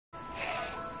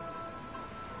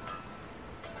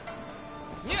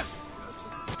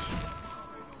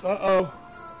Uh-oh.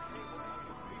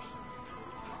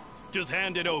 Just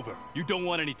hand it over. You don't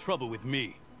want any trouble with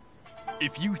me.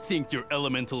 If you think your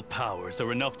elemental powers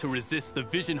are enough to resist the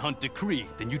Vision Hunt decree,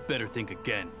 then you'd better think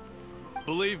again.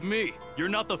 Believe me, you're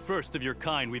not the first of your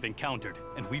kind we've encountered,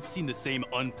 and we've seen the same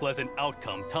unpleasant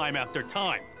outcome time after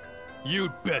time.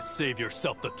 You'd best save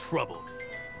yourself the trouble.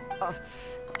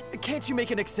 Can't you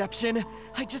make an exception?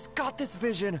 I just got this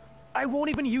vision. I won't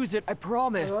even use it, I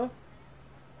promise.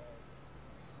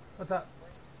 What's that?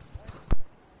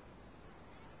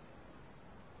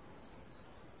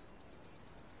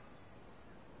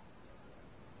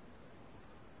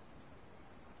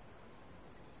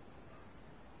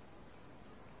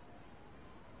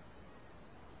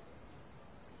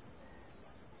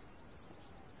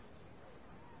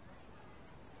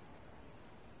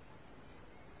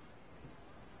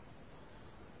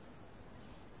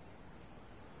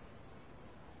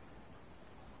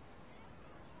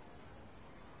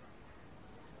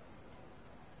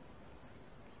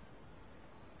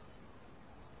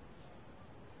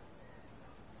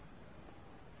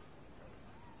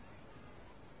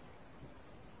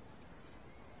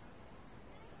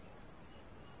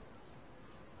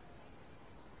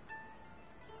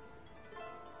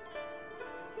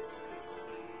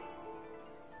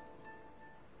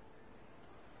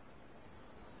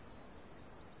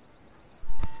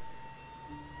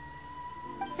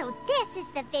 So this is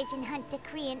the Vision Hunt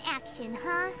decree in action,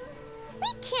 huh?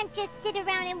 We can't just sit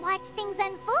around and watch things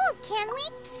unfold, can we?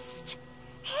 Psst!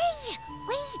 Hey,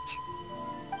 wait!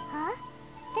 Huh?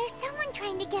 There's someone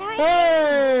trying to get our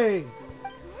Hey!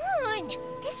 Come on,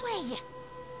 this way.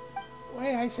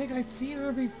 Wait, I think I've seen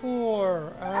her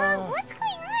before. What's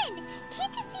going on?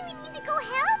 Can't you see we need to go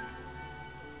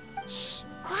help? Shh,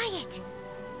 quiet.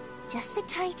 Just sit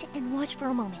tight and watch for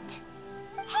a moment.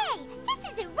 Hey,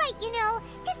 this isn't right, you know.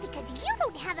 Just because you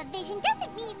don't have a vision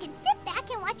doesn't mean you can sit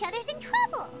back and watch others in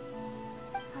trouble.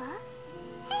 Huh?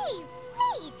 Hey,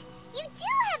 wait! You do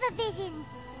have a vision!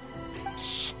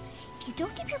 Shh! If you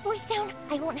don't keep your voice down,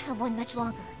 I won't have one much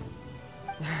longer.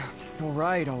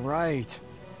 Alright, alright.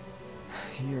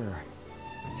 Here,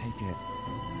 take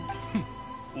it.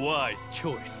 Wise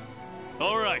choice.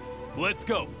 Alright, let's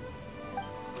go.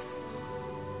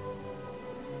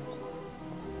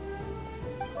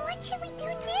 What should we do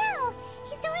now?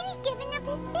 He's already given up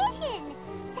his vision.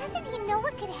 Doesn't he know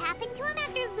what could happen to him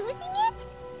after losing it?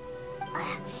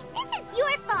 This is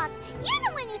your fault. You're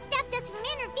the one who stopped us from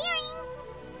interfering.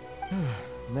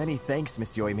 Many thanks,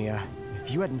 Miss Yoimiya.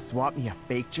 If you hadn't swapped me a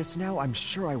fake just now, I'm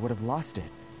sure I would have lost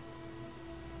it.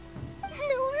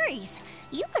 No worries.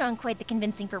 You put on quite the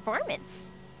convincing performance.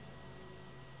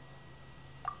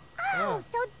 Oh,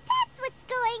 so that's what's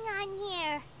going on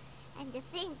here. And to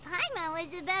think Paimon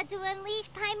was about to unleash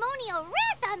Paimonial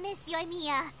wrath on Miss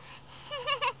Yoimiya.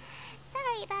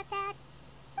 Sorry about that.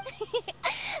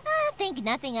 Think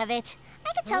nothing of it.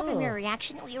 I could tell from your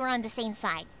reaction we were on the same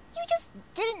side. You just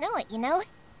didn't know it, you know?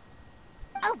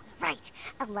 Oh, right.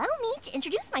 Allow me to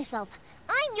introduce myself.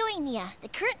 I'm Yoimiya, the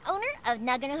current owner of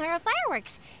Naganohara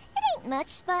Fireworks. It ain't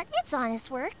much, but it's honest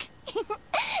work.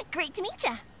 Great to meet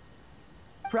ya.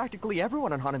 Practically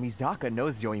everyone on Hanamizaka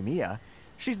knows Yoimiya.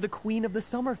 She's the queen of the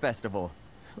summer festival.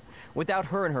 Without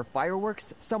her and her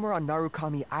fireworks, summer on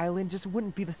Narukami Island just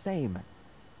wouldn't be the same.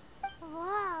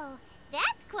 Whoa,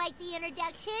 that's quite the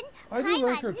introduction. I do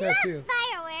like her tattoo. Loves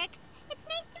fireworks. It's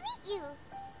nice to meet you.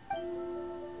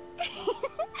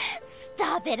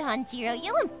 Stop it, Hanjiro.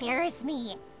 You'll embarrass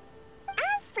me.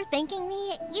 As for thanking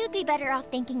me, you'd be better off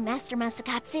thanking Master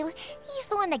Masakatsu. He's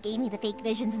the one that gave me the fake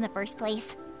visions in the first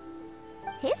place.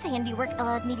 His handiwork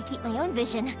allowed me to keep my own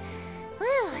vision.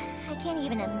 Whew, I can't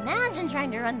even imagine trying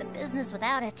to run the business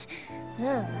without it.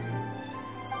 Ugh.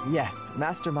 Yes,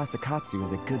 Master Masakatsu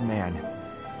is a good man.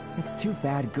 It's too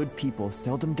bad good people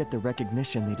seldom get the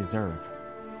recognition they deserve.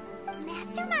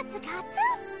 Master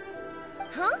Masakatsu?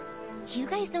 Huh? Do you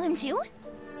guys know him too?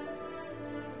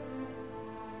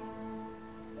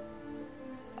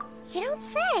 You don't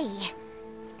say!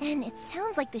 Then it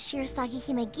sounds like the Shirasagi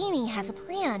Himegimi has a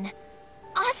plan.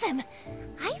 Awesome!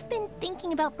 I've been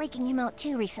thinking about breaking him out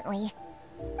too recently.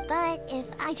 But if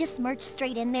I just marched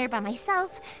straight in there by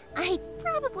myself, I'd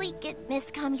probably get Miss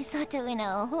Kamisato in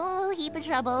a whole heap of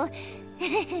trouble.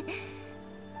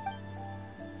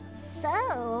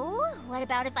 So, what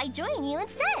about if I join you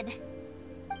instead?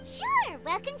 Sure,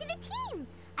 welcome to the team.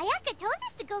 Ayaka told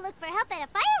us to go look for help at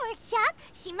a fireworks shop.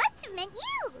 She must have meant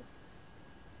you.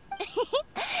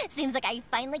 Seems like I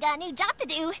finally got a new job to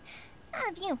do.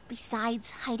 Besides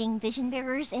hiding vision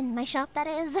bearers in my shop, that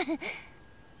is.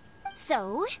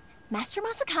 So, Master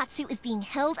Masakatsu is being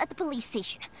held at the police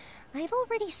station. I've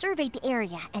already surveyed the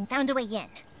area and found a way in.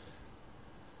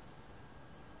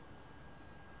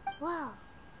 Whoa,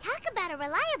 talk about a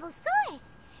reliable source.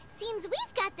 Seems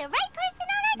we've got the right person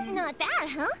on our... Not bad,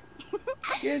 huh?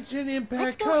 Genshin Let's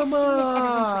Impact, go come as soon as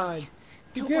everyone's on! ready.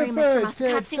 You Don't can't worry, Master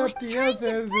say it's Masakatsu. something else Time to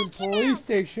other than break him police out.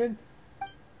 station.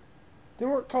 They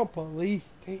weren't called police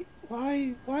station.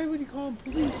 Why would you call them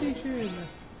police station?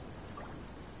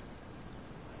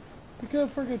 You could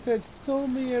have freaking said so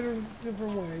many other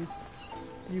different ways.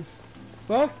 You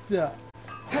fucked up.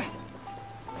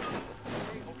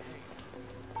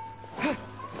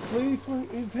 Police were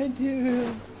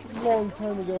invented a long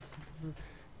time ago to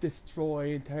destroy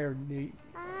entire nation.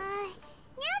 Now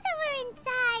that we're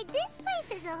inside, this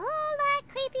place is a whole lot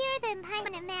creepier than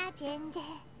Paimon imagined.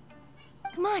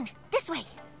 Come on, this way.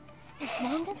 As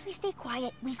long as we stay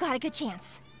quiet, we've got a good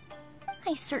chance.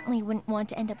 I certainly wouldn't want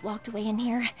to end up locked away in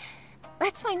here.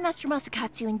 Let's find Master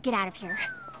Masakatsu and get out of here.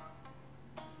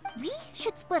 We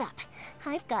should split up.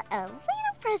 I've got a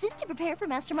little present to prepare for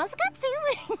Master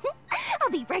Masakatsu.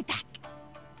 I'll be right back.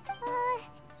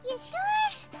 You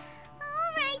sure?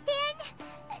 Alright then.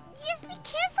 Just be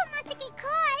careful not to get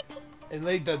caught. And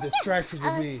leave the distractions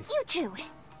to me. You too.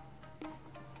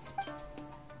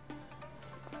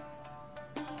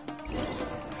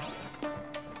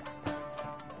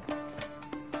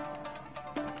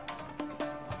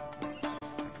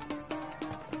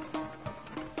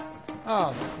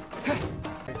 Oh.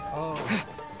 Oh.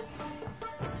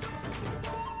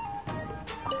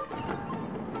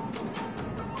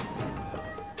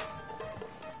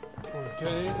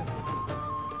 Okay.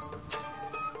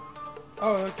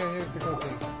 Oh, okay, here's the cool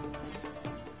thing.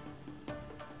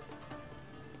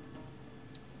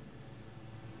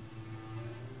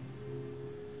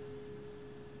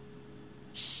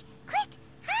 Shh! Quick!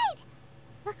 Hide!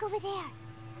 Look over there.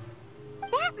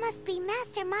 That must be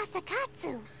Master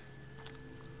Masakatsu.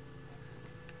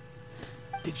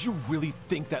 Did you really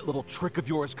think that little trick of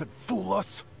yours could fool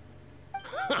us?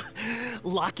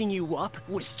 Locking you up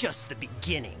was just the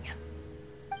beginning.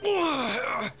 No!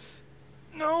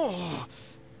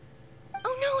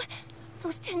 Oh no!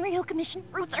 Those Tenryou Commission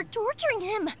brutes are torturing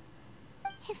him!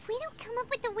 If we don't come up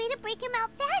with a way to break him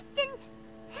out fast, then...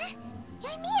 Huh?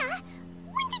 Yoimiya,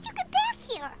 when did you get back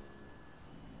here?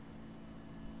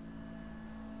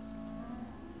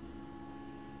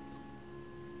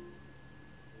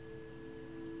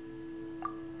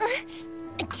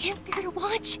 I can't bear to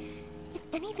watch. If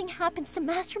anything happens to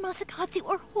Master Masakatsu,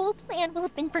 our whole plan will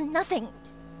have been for nothing.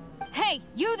 Hey,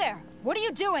 you there! What are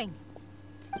you doing?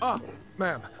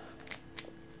 Ma'am.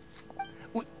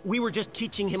 We were just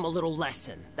teaching him a little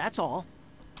lesson, that's all.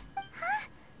 Huh?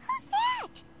 Who's that?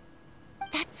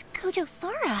 That's Kujou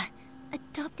Sara,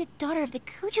 adopted daughter of the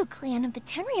Kujou clan of the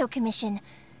Tenryou Commission.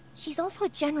 She's also a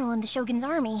general in the Shogun's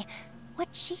army.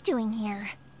 What's she doing here?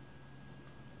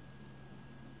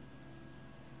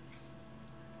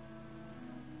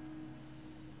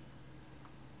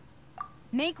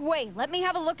 Make way, let me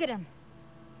have a look at him.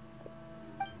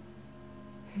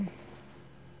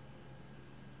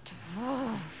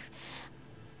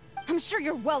 I'm sure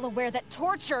you're well aware that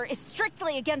torture is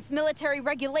strictly against military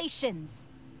regulations.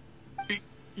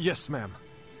 Yes, ma'am.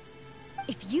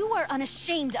 If you are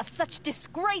unashamed of such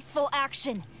disgraceful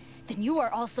action, then you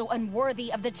are also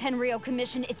unworthy of the Tenryou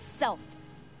Commission itself.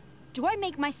 Do I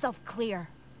make myself clear?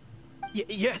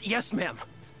 Yes, ma'am.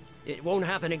 It won't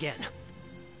happen again.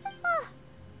 Oh,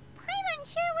 Paimon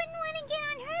sure wouldn't want to get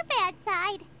on her bad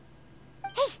side.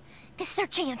 Hey, this is our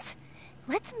chance.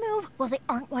 Let's move while they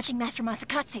aren't watching Master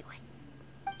Masakatsu.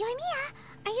 Yoimiya,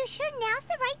 are you sure now's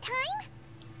the right time?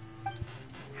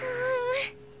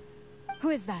 Who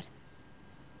is that?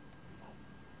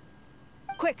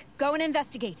 Quick, go and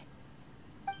investigate.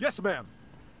 Yes, ma'am.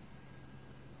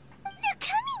 They're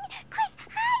coming! Quick,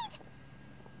 hide!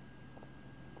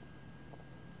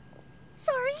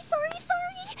 Sorry.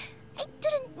 I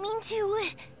didn't mean to.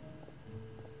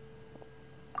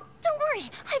 Don't worry,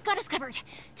 I've got us covered.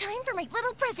 Time for my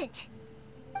little present.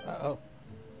 Uh-oh.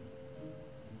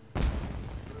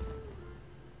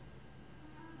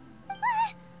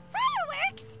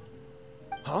 Fireworks!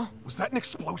 Huh? Was that an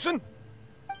explosion?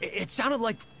 It sounded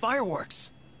like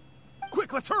fireworks.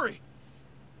 Quick, let's hurry!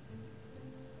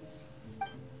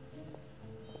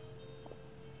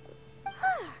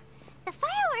 The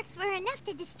fireworks were enough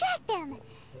to distract them.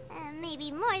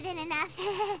 Maybe more than enough.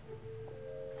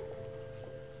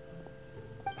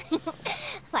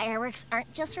 Fireworks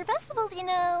aren't just for festivals, you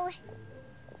know.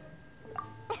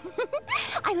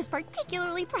 I was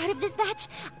particularly proud of this batch.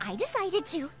 I decided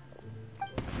to...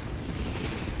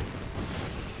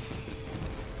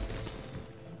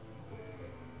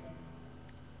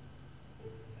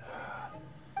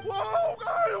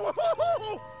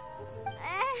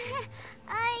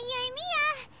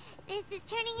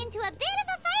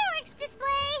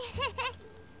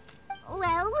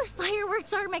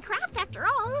 fireworks are my craft after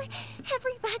all.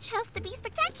 Every batch has to be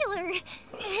spectacular.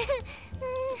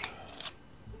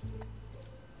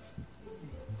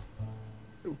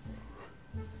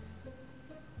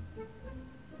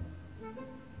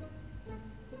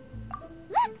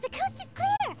 Look, the coast is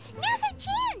clear. Now's our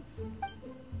chance.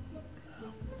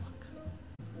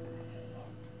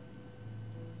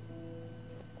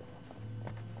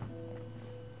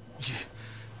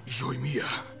 Yoimiya,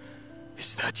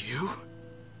 is that you?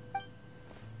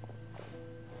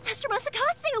 Master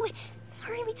Masakatsu!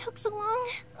 Sorry we took so long.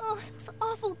 Oh, those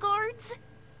awful guards.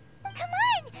 Come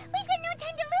on, we've got no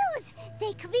time to lose.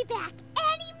 They could be back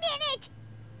any minute.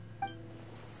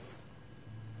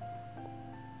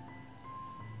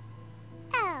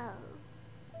 Oh.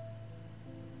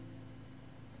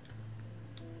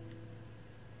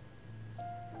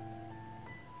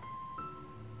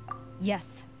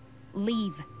 Yes.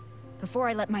 Leave. Before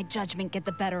I let my judgment get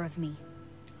the better of me.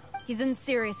 He's in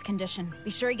serious condition.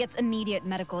 Be sure he gets immediate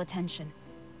medical attention.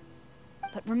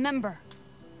 But remember,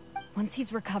 once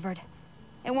he's recovered,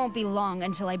 it won't be long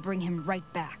until I bring him right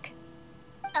back.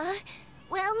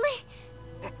 Well...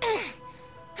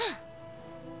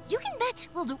 you can bet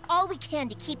we'll do all we can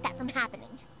to keep that from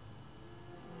happening.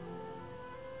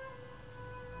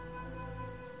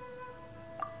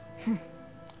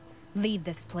 Leave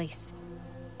this place.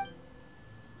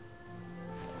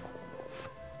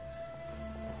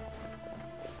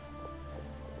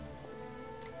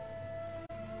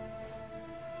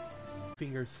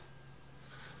 Fingers.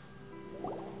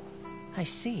 I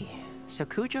see. So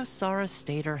Kujou Sara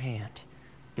stayed her hand.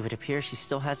 It would appear she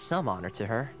still has some honor to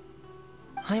her.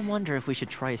 I wonder if we should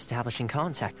try establishing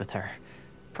contact with her.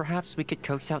 Perhaps we could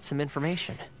coax out some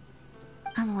information.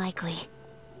 Unlikely.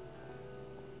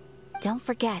 Don't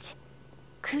forget,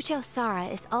 Kujou Sara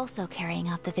is also carrying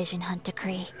out the Vision Hunt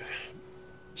decree.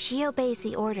 She obeys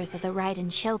the orders of the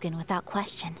Raiden Shogun without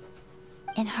question.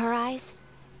 In her eyes,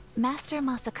 Master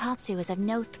Masakatsu is of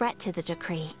no threat to the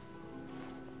decree.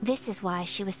 This is why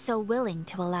she was so willing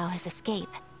to allow his escape.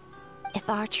 If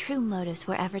our true motives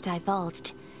were ever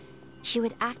divulged, she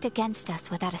would act against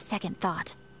us without a second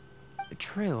thought.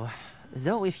 True.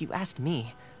 Though if you ask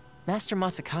me, Master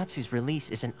Masakatsu's release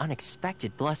is an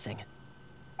unexpected blessing.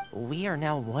 We are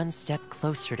now one step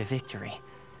closer to victory.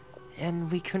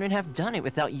 And we couldn't have done it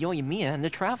without Yoimiya and the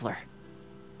Traveler.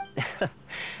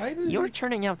 You're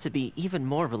turning out to be even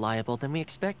more reliable than we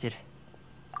expected.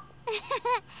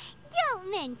 Don't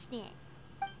mention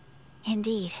it.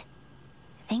 Indeed.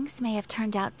 Things may have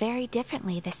turned out very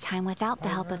differently this time without the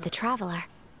help of the Traveler.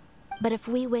 But if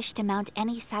we wish to mount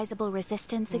any sizable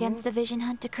resistance against the Vision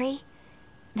Hunt decree,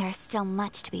 there is still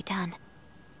much to be done.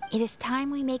 It is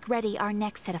time we make ready our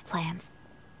next set of plans.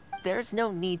 There's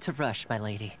no need to rush, my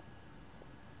lady.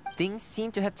 Things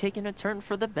seem to have taken a turn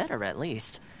for the better, at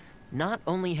least. Not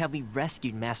only have we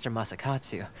rescued Master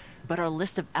Masakatsu, but our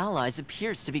list of allies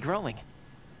appears to be growing.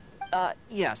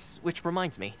 Yes, which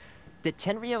reminds me. The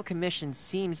Tenryou Commission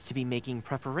seems to be making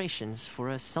preparations for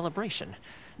a celebration.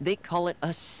 They call it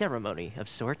a ceremony of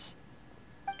sorts.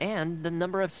 And the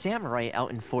number of samurai out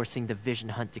enforcing the Vision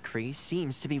Hunt decree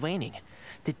seems to be waning.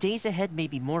 The days ahead may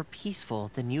be more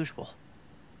peaceful than usual.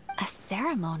 A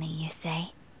ceremony, you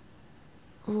say?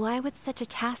 Why would such a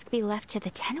task be left to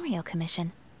the Tenryou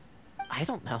Commission? I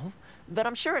don't know, but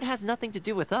I'm sure it has nothing to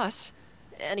do with us.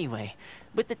 Anyway,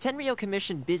 with the Tenryou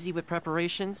Commission busy with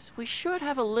preparations, we should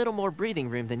have a little more breathing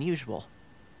room than usual.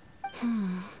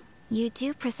 You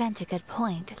do present a good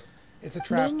point. It's a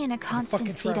trap. Being in a constant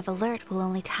fucking state trap. of alert will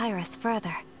only tire us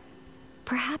further.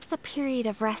 Perhaps a period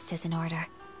of rest is in order.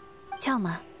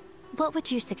 Toma, what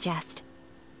would you suggest?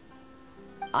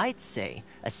 I'd say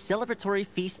a celebratory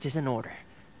feast is in order.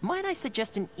 Might I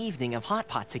suggest an evening of hot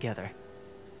pot together?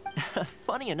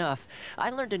 Funny enough, I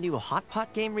learned a new hot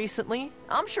pot game recently.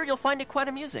 I'm sure you'll find it quite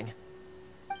amusing.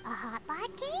 A hot pot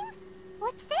game?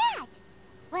 What's that?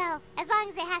 Well, as long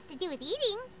as it has to do with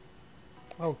eating.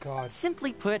 Oh god.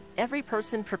 Simply put, every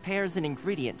person prepares an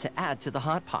ingredient to add to the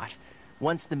hot pot.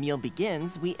 Once the meal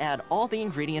begins, we add all the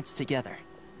ingredients together.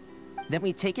 Then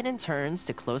we take it in turns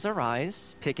to close our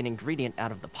eyes, pick an ingredient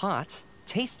out of the pot,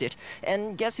 taste it,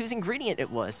 and guess whose ingredient it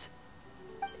was.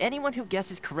 Anyone who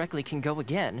guesses correctly can go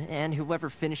again, and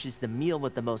whoever finishes the meal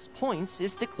with the most points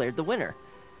is declared the winner.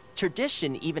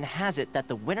 Tradition even has it that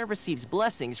the winner receives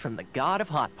blessings from the god of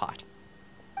hot pot.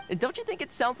 Don't you think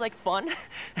it sounds like fun?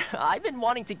 I've been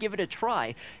wanting to give it a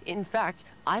try. In fact,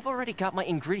 I've already got my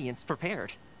ingredients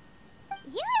prepared.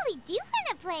 You really do want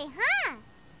to play, huh?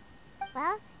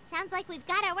 Well, sounds like we've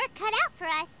got our work cut out for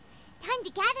us. Time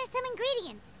to gather some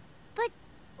ingredients. But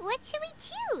what should we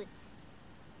choose?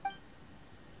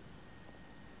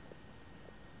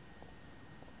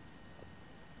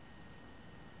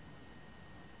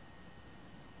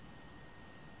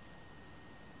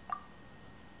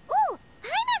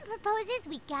 roses,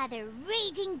 we gather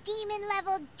raging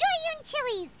demon-level Joyun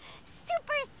chilies,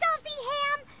 super salty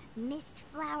ham, mist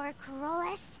flower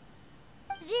corollas.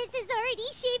 This is already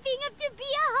shaping up to be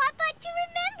a hot pot to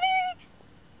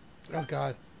remember! Oh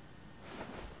god.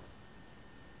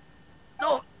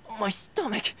 Oh, my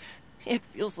stomach! It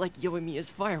feels like Yoimiya's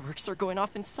fireworks are going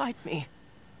off inside me.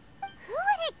 Who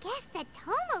would have guessed that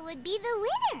Toma would be the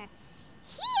winner?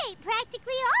 He ate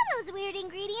practically all those weird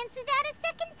ingredients without a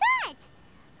second thought.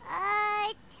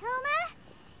 Toma?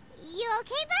 You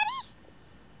okay,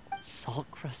 buddy?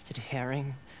 Salt-crusted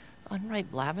herring,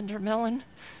 unripe lavender melon,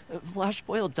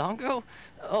 flash-boiled dongo.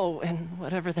 Oh, and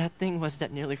whatever that thing was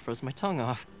that nearly froze my tongue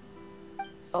off.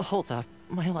 Hold up.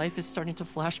 My life is starting to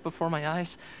flash before my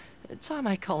eyes. Time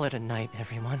I call it a night,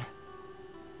 everyone.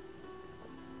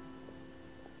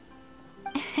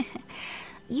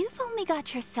 You've only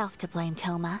got yourself to blame,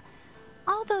 Toma.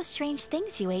 All those strange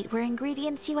things you ate were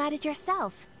ingredients you added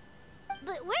yourself.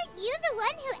 But weren't you the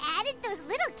one who added those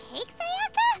little cakes,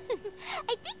 Ayaka?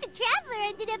 I think the traveler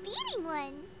ended up eating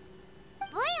one.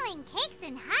 Boiling cakes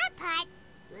in hot pot?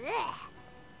 Ugh.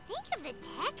 Think of the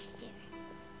texture.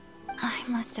 I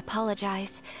must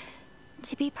apologize.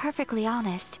 To be perfectly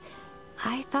honest,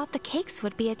 I thought the cakes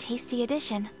would be a tasty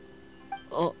addition.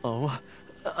 Uh-oh.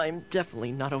 I'm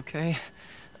definitely not okay.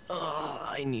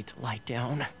 I need to lie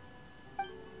down.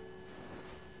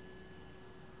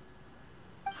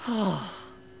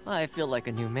 I feel like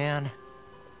a new man.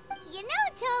 You know,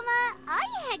 Toma, all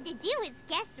you had to do was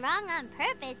guess wrong on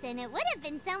purpose and it would have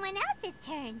been someone else's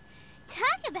turn.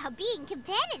 Talk about being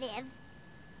competitive.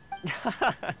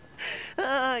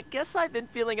 Guess I've been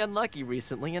feeling unlucky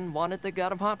recently and wanted the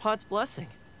God of Hot Pot's blessing.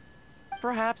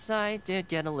 Perhaps I did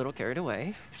get a little carried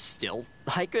away. Still,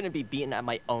 I couldn't be beaten at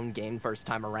my own game first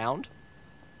time around.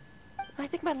 I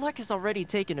think my luck has already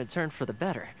taken a turn for the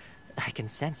better. I can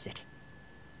sense it.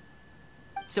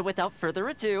 So without further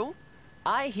ado,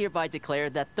 I hereby declare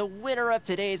that the winner of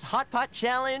today's Hot Pot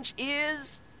Challenge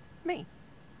is... me.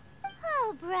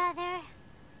 Oh, brother.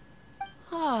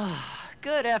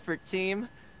 Good effort, team.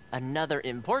 Another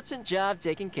important job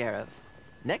taken care of.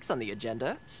 Next on the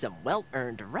agenda, some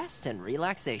well-earned rest and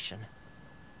relaxation.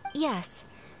 Yes.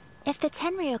 If the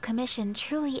Tenryo Commission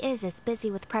truly is as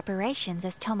busy with preparations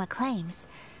as Toma claims,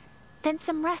 then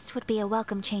some rest would be a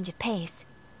welcome change of pace.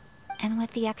 And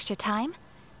with the extra time,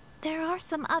 there are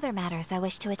some other matters I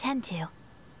wish to attend to.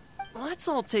 Let's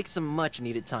all take some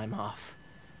much-needed time off.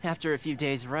 After a few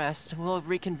days' rest, we'll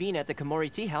reconvene at the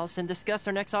Komori Tea House and discuss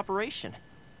our next operation.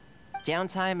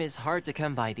 Downtime is hard to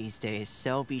come by these days,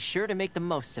 so be sure to make the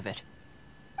most of it.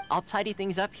 I'll tidy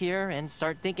things up here and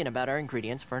start thinking about our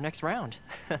ingredients for our next round.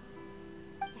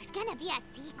 There's gonna be a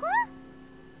sequel?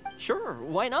 Sure,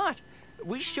 why not?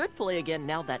 We should play again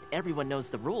now that everyone knows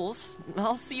the rules.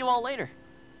 I'll see you all later.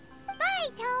 Bye,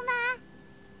 Toma!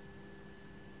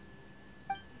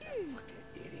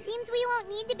 Seems we won't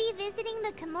need to be visiting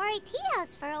the Komori Tea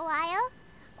House for a while.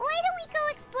 Why don't we go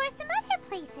explore some other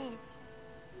places?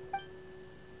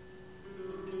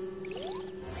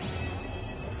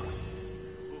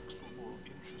 Books were more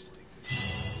interesting to me.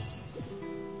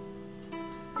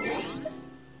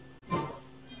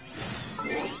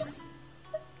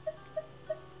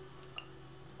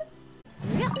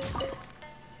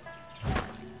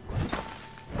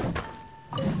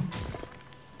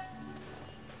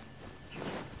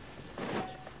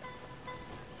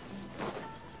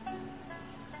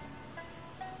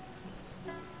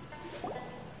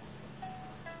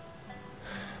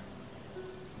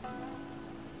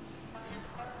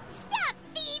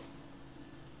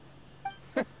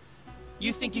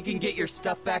 You think you can get your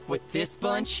stuff back with this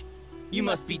bunch? You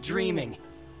must be dreaming.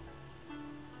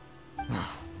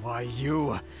 Why,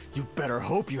 you better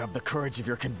hope you have the courage of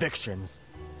your convictions.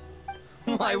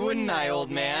 Why wouldn't I, old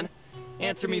man?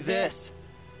 Answer me this.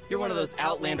 You're one of those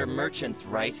Outlander merchants,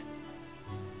 right?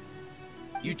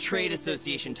 You trade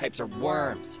association types are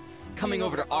worms, coming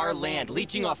over to our land,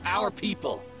 leeching off our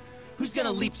people. Who's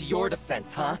gonna leap to your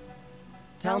defense, huh?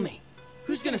 Tell me,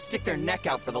 who's gonna stick their neck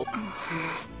out for the...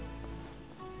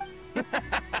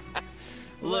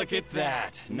 Look at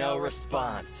that, no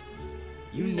response.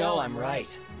 You know I'm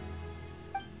right.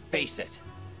 Face it,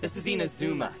 this is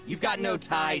Inazuma. You've got no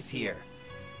ties here.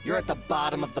 You're at the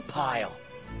bottom of the pile.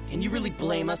 Can you really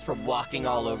blame us for walking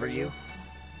all over you?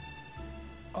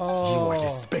 Oh. You are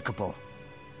despicable.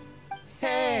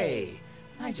 Hey,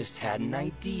 I just had an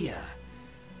idea.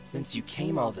 Since you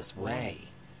came all this way,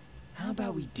 how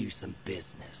about we do some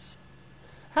business?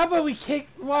 How about we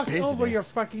walk Business. over your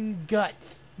fucking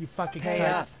guts, you fucking Pay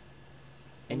cunt. up,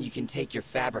 and you can take your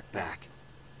fabric back.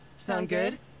 Sound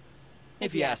good?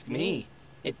 If you ask me,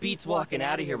 It beats walking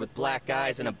out of here with black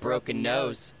eyes and a broken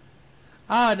nose.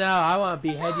 Oh no, I want to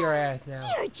behead your ass now.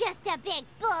 You're just a big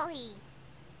bully.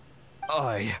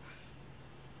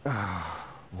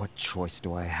 What choice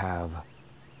do I have?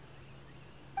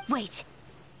 Wait.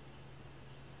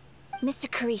 Mr.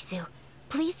 Kurisu,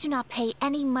 please do not pay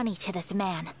any money to this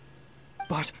man.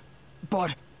 But...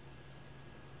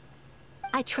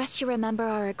 I trust you remember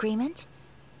our agreement?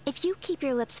 If you keep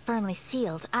your lips firmly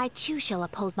sealed, I too shall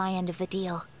uphold my end of the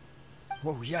deal.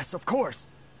 Oh, yes, of course.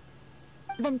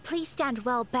 Then please stand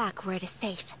well back where it is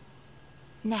safe.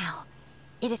 Now,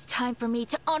 it is time for me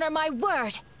to honor my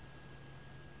word!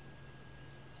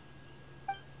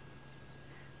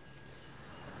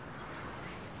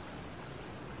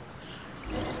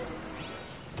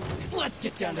 Let's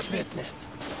get down to business.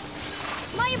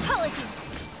 My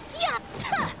apologies! Yeah!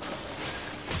 Ha!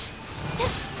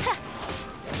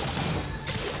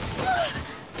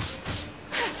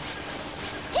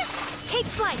 Take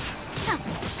flight!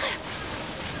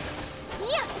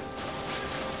 Yeah!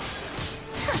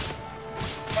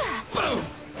 Boom!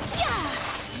 Yeah!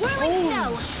 Whirling snow!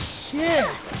 Shit!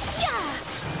 Yeah!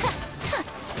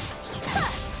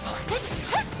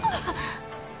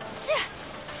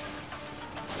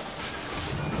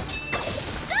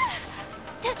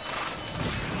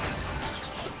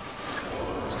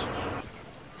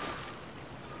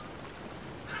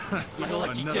 That's my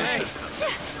lucky day.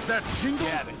 That jingle?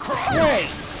 Hey!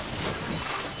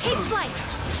 Take flight!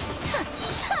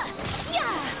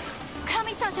 Yeah!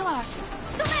 Kamisato art!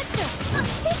 Sometsu!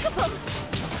 Unspeakable!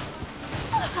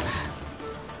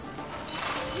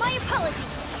 My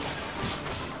apologies!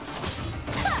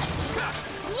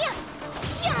 Yeah!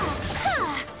 Yeah!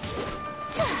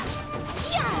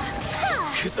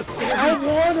 To the I very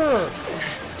want her!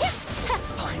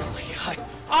 finally,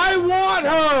 I want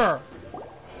her!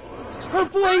 Her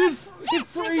blade is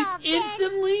free resolved it.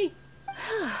 instantly?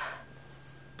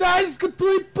 That is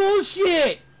complete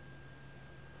bullshit!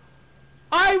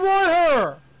 I want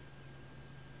her!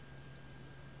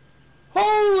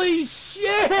 Holy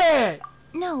shit!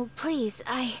 No, please,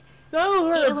 No,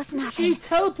 her. It was nothing. She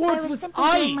teleports I was with simply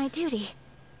ice. doing my duty.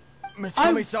 Miss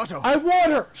Kamisato! I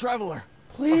want her! Traveler!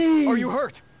 Please! Are you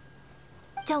hurt?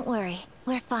 Don't worry,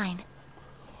 we're fine.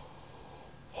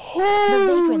 The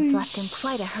Holy vagrants left in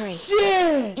quite a hurry.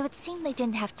 shit! It would seem they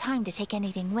didn't have time to take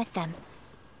anything with them.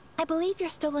 I believe your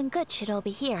stolen goods should all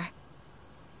be here.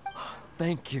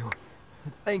 Thank you.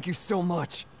 Thank you so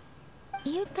much.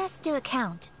 You'd best do a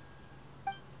count.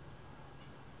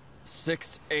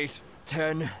 6, 8,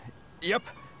 10. Yep,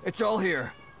 it's all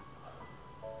here.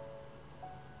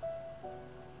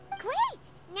 Great!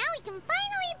 Now we can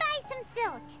finally buy some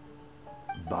silk.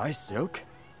 Buy silk?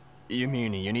 You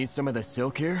mean you need some of the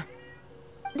silk here?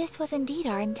 This was indeed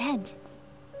our intent.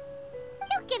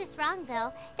 Don't get us wrong,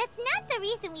 though. That's not the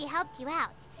reason we helped you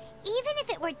out. Even if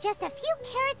it were just a few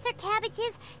carrots or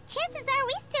cabbages, chances are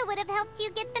we still would have helped you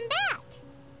get them back.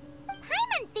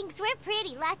 Paimon thinks we're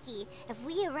pretty lucky. If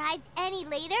we arrived any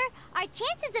later, our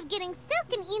chances of getting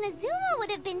silk in Inazuma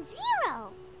would have been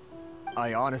 0.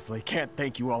 I honestly can't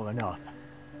thank you all enough.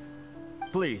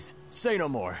 Please, say no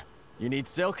more. You need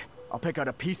silk? I'll pick out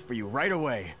a piece for you right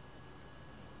away.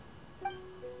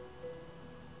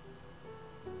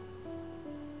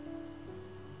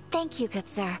 Thank you, good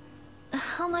sir.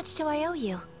 How much do I owe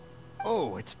you?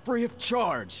 Oh, it's free of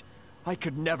charge. I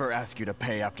could never ask you to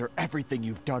pay after everything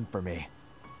you've done for me.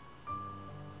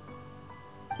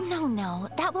 No,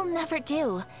 that will never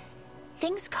do.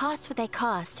 Things cost what they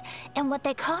cost, and what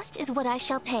they cost is what I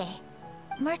shall pay.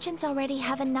 Merchants already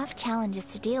have enough challenges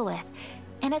to deal with,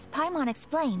 and as Paimon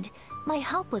explained, my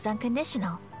help was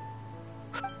unconditional.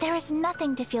 There is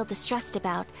nothing to feel distressed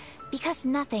about, because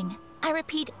nothing, I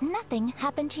repeat, nothing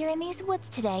happened here in these woods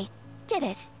today, did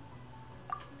it?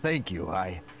 Thank you.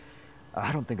 I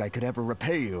don't think I could ever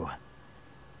repay you.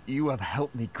 You have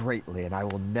helped me greatly, and I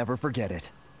will never forget it.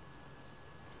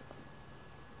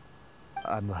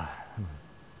 I'm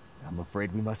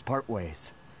afraid we must part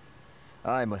ways.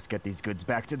 I must get these goods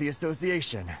back to the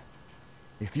association.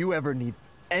 If you ever need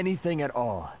anything at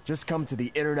all, just come to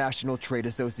the International Trade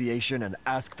Association and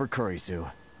ask for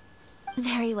Kurisu.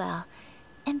 Very well.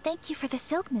 And thank you for the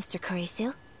silk, Mr. Kurisu. See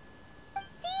you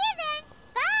then.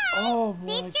 Bye. Oh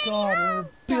my Safe journey god, her home.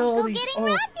 Don't go ability. getting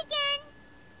robbed again.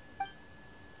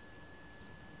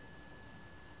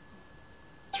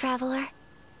 Traveler,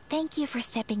 thank you for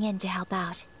stepping in to help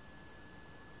out.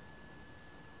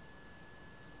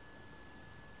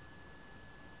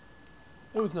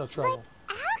 It was no trouble.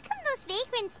 How come those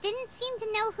vagrants didn't seem to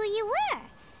know who you were?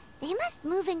 They must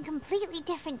move in completely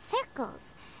different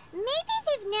circles. Maybe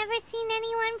they've never seen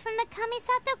anyone from the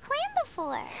Kamisato clan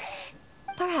before.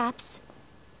 Perhaps.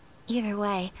 Either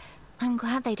way, I'm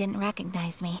glad they didn't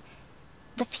recognize me.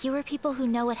 The fewer people who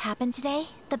know what happened today,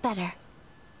 the better.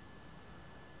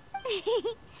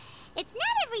 It's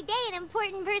not every day an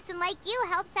important person like you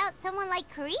helps out someone like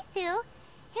Kurisu.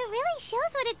 It really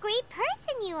shows what a great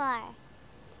person you are.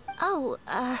 Oh,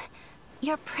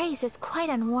 your praise is quite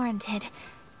unwarranted.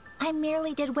 I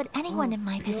merely did what anyone in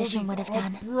my position would have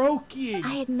done. Broken.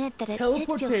 I admit that it did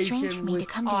feel strange for me to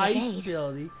come to his aid.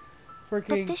 Ability, But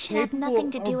this should have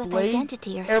nothing to do with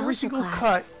identity or every social single class.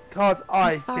 cut cause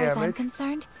ice As far damage. as I'm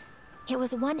concerned, it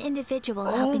was one individual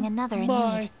helping another in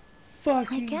need.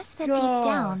 I guess that deep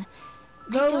down,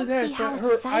 I don't see how a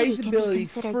society can be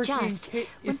considered just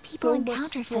when people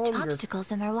encounter such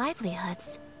obstacles in their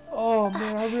livelihoods. Oh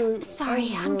man, I really...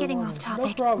 Sorry, I'm getting off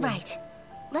topic. No problem. Right.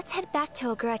 Let's head back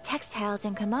to Ogura Textiles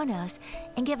and Kimonos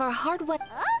and give our hard work.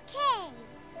 Okay.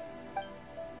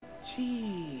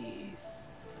 Jeez.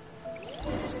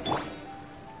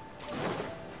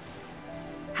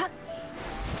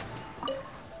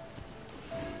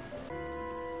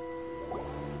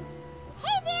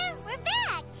 Hey there, we're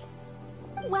back.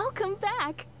 Welcome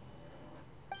back.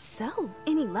 So,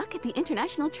 any luck at the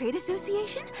International Trade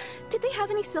Association? Did they have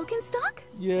any silk in stock?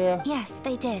 Yeah. Yes,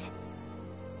 they did.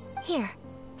 Here.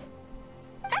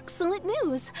 Excellent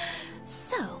news.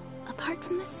 So, apart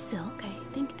from the silk,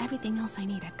 I think everything else I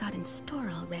need I've got in store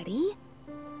already.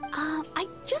 I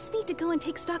just need to go and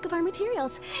take stock of our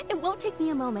materials. It won't take me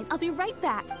a moment. I'll be right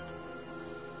back.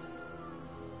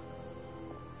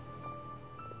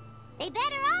 They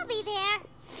better all be there.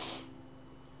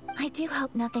 I do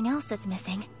hope nothing else is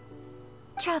missing.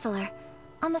 Traveler,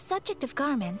 on the subject of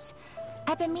garments,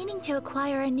 I've been meaning to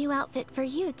acquire a new outfit for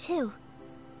you, too.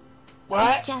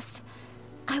 What? It's just,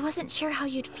 I wasn't sure how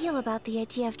you'd feel about the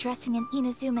idea of dressing in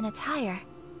Inazuman attire.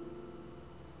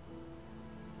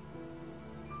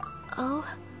 Oh,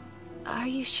 are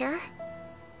you sure?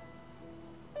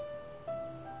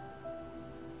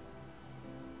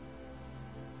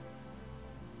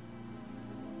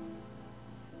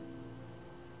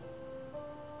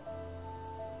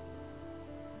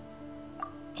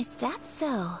 Is that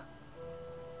so?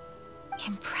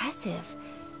 Impressive.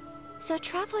 So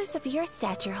travelers of your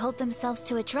stature hold themselves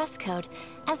to a dress code,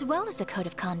 as well as a code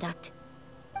of conduct.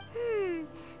 More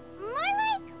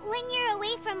like when you're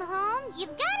away from home,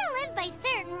 you've gotta live by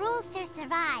certain rules to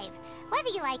survive, whether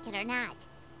you like it or not.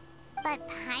 But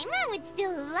Paimon would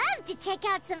still love to check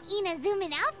out some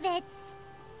Inazuman outfits.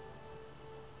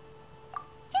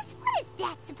 Just what is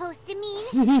that supposed to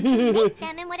mean? Make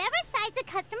them in whatever size the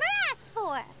customer asks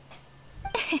for.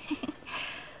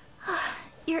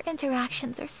 Your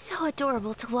interactions are so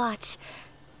adorable to watch.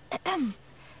 I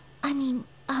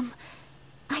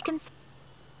can...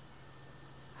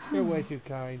 You're way too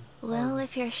kind. Well,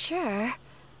 if you're sure,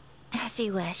 as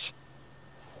you wish.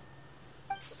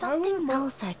 Something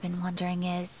else I've been wondering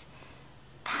is,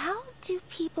 how do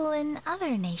people in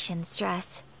other nations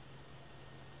dress?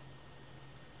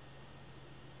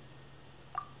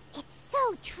 It's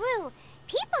so true.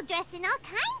 People dress in all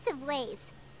kinds of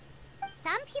ways.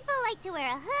 Some people like to wear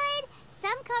a hood,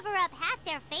 some cover up half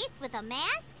their face with a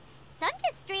mask, some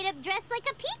just straight up dress like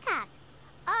a peacock.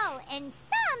 Oh, and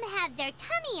some have their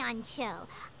tummy on show.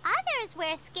 Others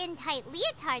wear skin-tight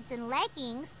leotards and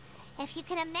leggings. If you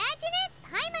can imagine it,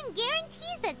 Paimon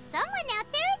guarantees that someone out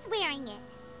there is wearing it.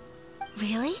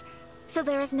 Really? So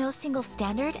there is no single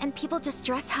standard and people just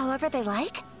dress however they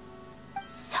like?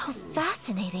 So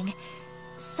fascinating.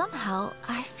 Somehow,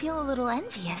 I feel a little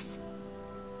envious.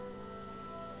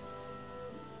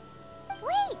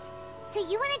 Wait, so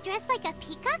you want to dress like a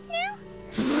peacock now?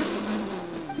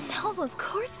 No, of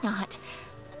course not.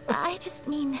 I just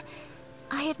mean,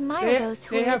 I admire those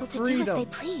who are able to do as they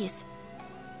please.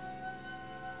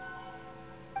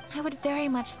 I would very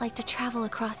much like to travel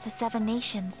across the 7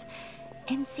 nations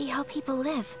and see how people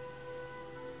live.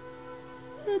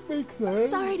 It makes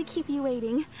sense. Sorry to keep you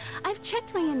waiting. I've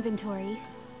checked my inventory.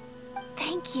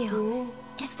 Thank you.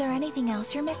 Is there anything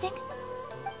else you're missing?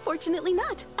 Fortunately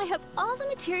not. I have all the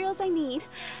materials I need.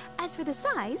 As for the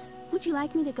size, would you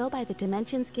like me to go by the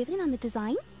dimensions given on the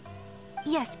design?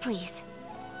 Yes, please.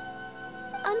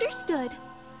 Understood.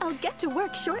 I'll get to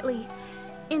work shortly.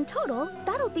 In total,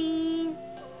 that'll be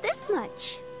this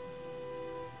much.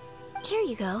 Here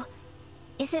you go.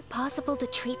 Is it possible to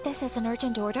treat this as an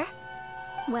urgent order?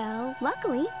 Well,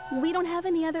 luckily, we don't have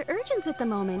any other urgents at the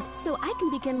moment, so I can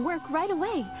begin work right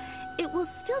away. It will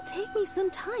still take me some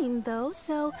time, though,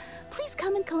 so please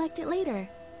come and collect it later.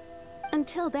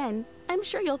 Until then, I'm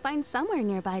sure you'll find somewhere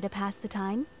nearby to pass the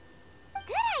time.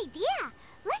 Good idea!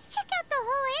 Let's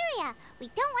We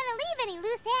don't want to leave any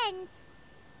loose ends.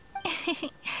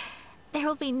 There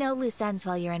will be no loose ends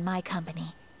while you're in my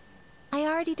company. I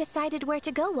already decided where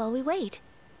to go while we wait.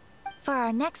 For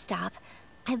our next stop,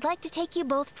 I'd like to take you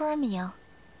both for a meal.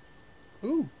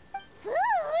 Ooh. Food?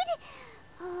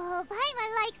 Oh,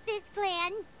 Paimon likes this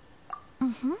plan.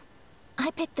 Mm-hmm. I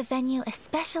picked the venue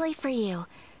especially for you.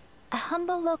 A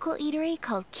humble local eatery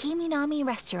called Kiminami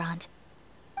Restaurant.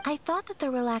 I thought that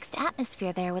the relaxed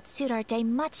atmosphere there would suit our day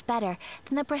much better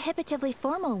than the prohibitively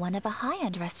formal one of a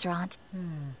high-end restaurant.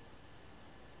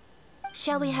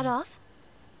 Shall we head off?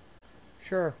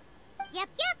 Sure. Yep.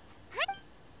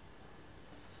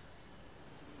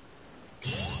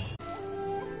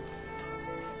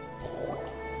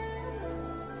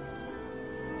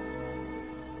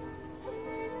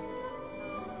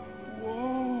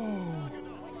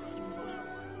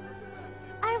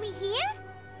 Are we here?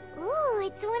 Ooh,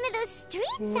 it's one of those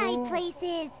street-side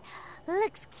places.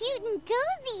 Looks cute and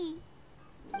cozy.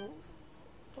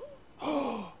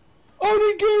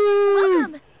 Onigiri!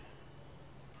 Welcome!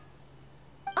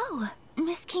 Oh,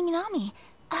 Miss Kiminami,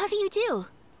 how do you do?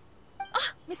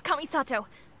 Ah, Miss Kamisato.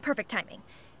 Perfect timing.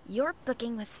 Your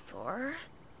booking was for...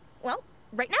 well,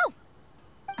 right now.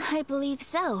 I believe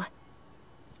so.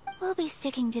 We'll be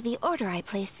sticking to the order I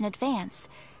placed in advance.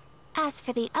 As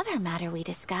for the other matter we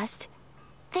discussed,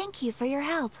 thank you for your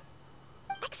help.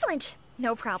 Excellent.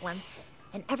 No problem.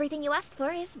 And everything you asked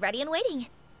for is ready and waiting.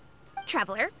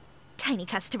 Traveler, tiny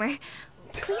customer,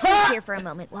 please wait here for a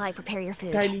moment while I prepare your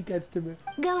food. Tiny customer.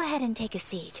 Go ahead and take a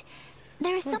seat.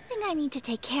 There is something I need to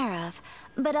take care of,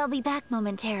 but I'll be back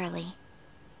momentarily.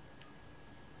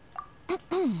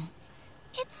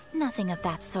 It's nothing of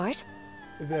that sort.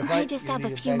 I just have a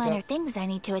few minor things I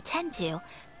need to attend to.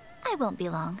 I won't be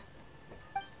long.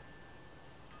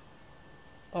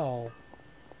 Oh.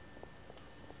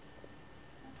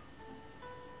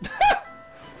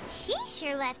 She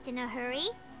sure left in a hurry.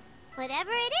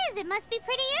 Whatever it is, it must be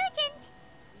pretty urgent.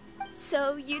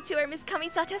 So you two are Miss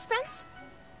Kamisato's friends?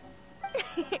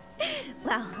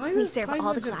 Well, we serve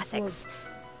all the classics.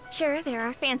 Sure, there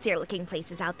are fancier looking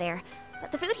places out there,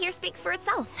 but the food here speaks for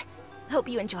itself. Hope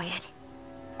you enjoy it.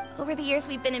 Over the years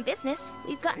we've been in business,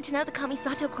 we've gotten to know the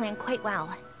Kamisato clan quite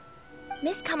well.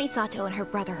 Miss Kamisato and her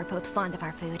brother are both fond of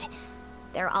our food.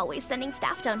 They're always sending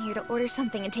staff down here to order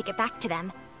something and take it back to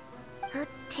them. Her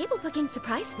table booking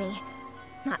surprised me,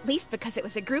 not least because it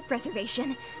was a group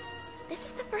reservation. This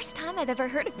is the first time I've ever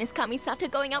heard of Miss Kamisato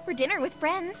going out for dinner with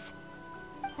friends.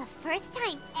 The first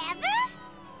time ever?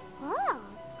 Oh,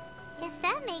 guess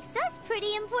that makes us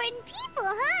pretty important people,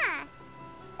 huh?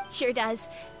 Sure does.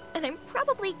 And I'm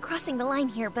probably crossing the line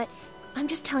here, but I'm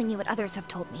just telling you what others have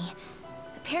told me.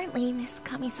 Apparently, Miss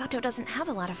Kamisato doesn't have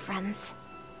a lot of friends.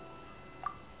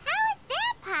 How is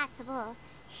that possible?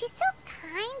 She's so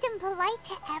kind and polite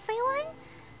to everyone.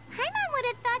 Paimon would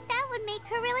have thought that would make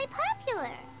her really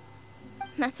popular.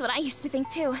 That's what I used to think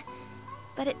too.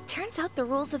 But it turns out the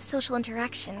rules of social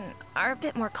interaction are a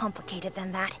bit more complicated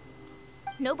than that.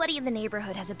 Nobody in the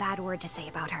neighborhood has a bad word to say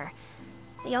about her.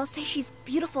 They all say she's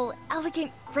beautiful,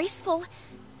 elegant, graceful,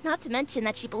 not to mention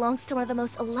that she belongs to one of the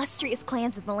most illustrious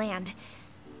clans in the land.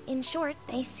 In short,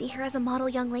 they see her as a model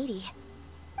young lady.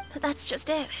 But that's just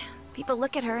it. People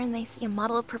look at her and they see a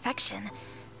model of perfection,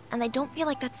 and they don't feel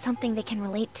like that's something they can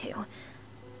relate to.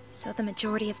 So the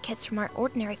majority of kids from our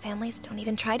ordinary families don't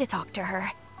even try to talk to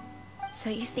her. So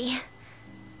you see,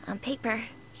 on paper,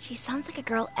 she sounds like a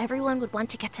girl everyone would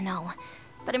want to get to know.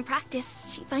 But in practice,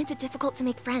 she finds it difficult to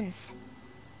make friends.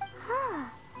 Huh.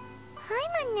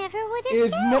 Paimon never would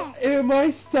have guessed. Am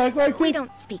I stuck like We this?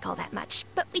 don't speak all that much,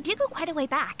 but we do go quite a way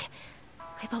back.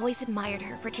 I've always admired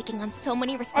her for taking on so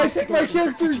many responsibilities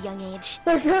at such a young age.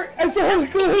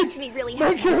 It makes me really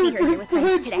happy to see her here with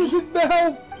friends today.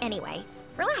 Anyway,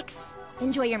 relax.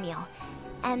 Enjoy your meal.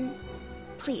 And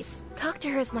please, talk to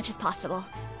her as much as possible.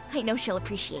 I know she'll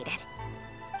appreciate it.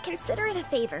 Consider it a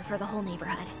favor for the whole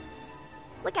neighborhood.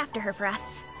 Look after her for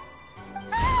us.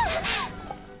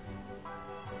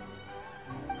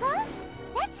 Huh?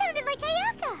 That sounded like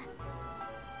Ayaka.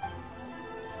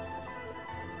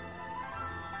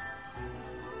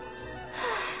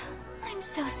 I'm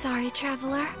so sorry,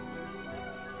 Traveler.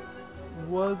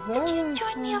 Was that? Could you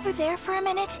join me over there for a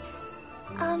minute?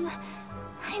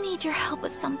 I need your help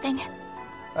with something.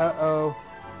 Uh-oh.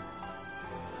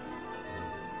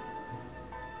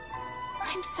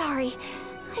 I'm sorry.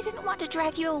 I didn't want to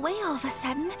drag you away all of a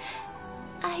sudden.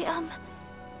 I,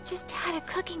 just had a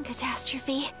cooking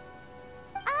catastrophe.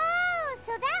 Oh,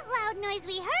 so that loud noise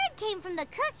we heard came from the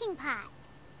cooking pot.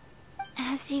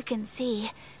 As you can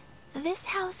see, this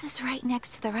house is right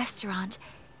next to the restaurant.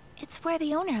 It's where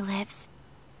the owner lives.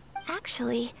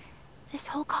 Actually, this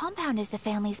whole compound is the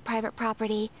family's private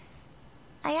property.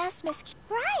 I asked Miss...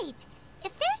 Right!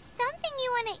 If there's something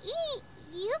you want to eat,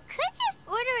 you could just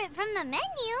order it from the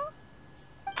menu.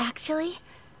 Actually,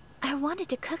 I wanted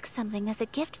to cook something as a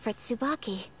gift for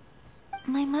Tsubaki.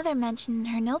 My mother mentioned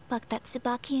in her notebook that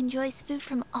Tsubaki enjoys food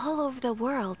from all over the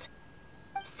world.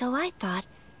 So I thought,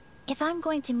 if I'm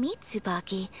going to meet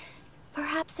Tsubaki,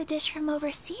 perhaps a dish from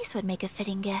overseas would make a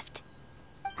fitting gift.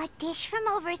 A dish from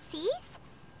overseas?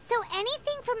 So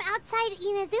anything from outside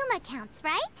Inazuma counts,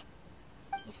 right?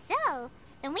 If so,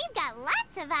 then we've got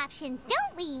lots of options,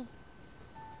 don't we?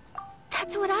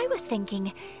 That's what I was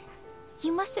thinking.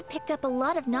 You must have picked up a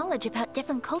lot of knowledge about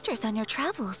different cultures on your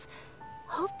travels.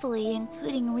 Hopefully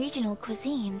including regional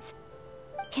cuisines.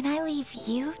 Can I leave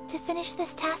you to finish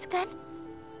this task then?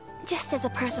 Just as a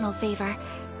personal favor.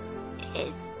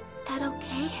 Is that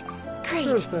okay? Great.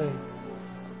 Perfect.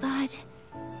 But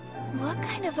what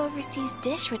kind of overseas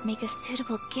dish would make a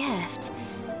suitable gift?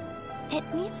 It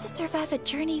needs to survive a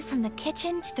journey from the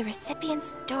kitchen to the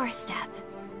recipient's doorstep.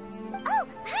 Oh,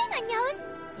 Paimon knows!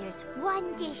 There's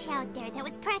one dish out there that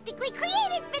was practically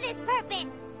created for this purpose!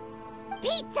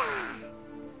 Pizza!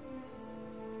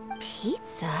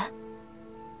 Pizza?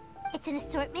 It's an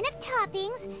assortment of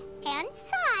toppings and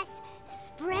sauce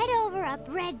spread over a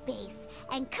bread base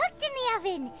and cooked in the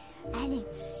oven. And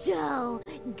it's so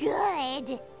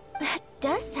good! That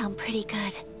does sound pretty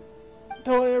good.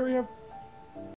 Don't worry,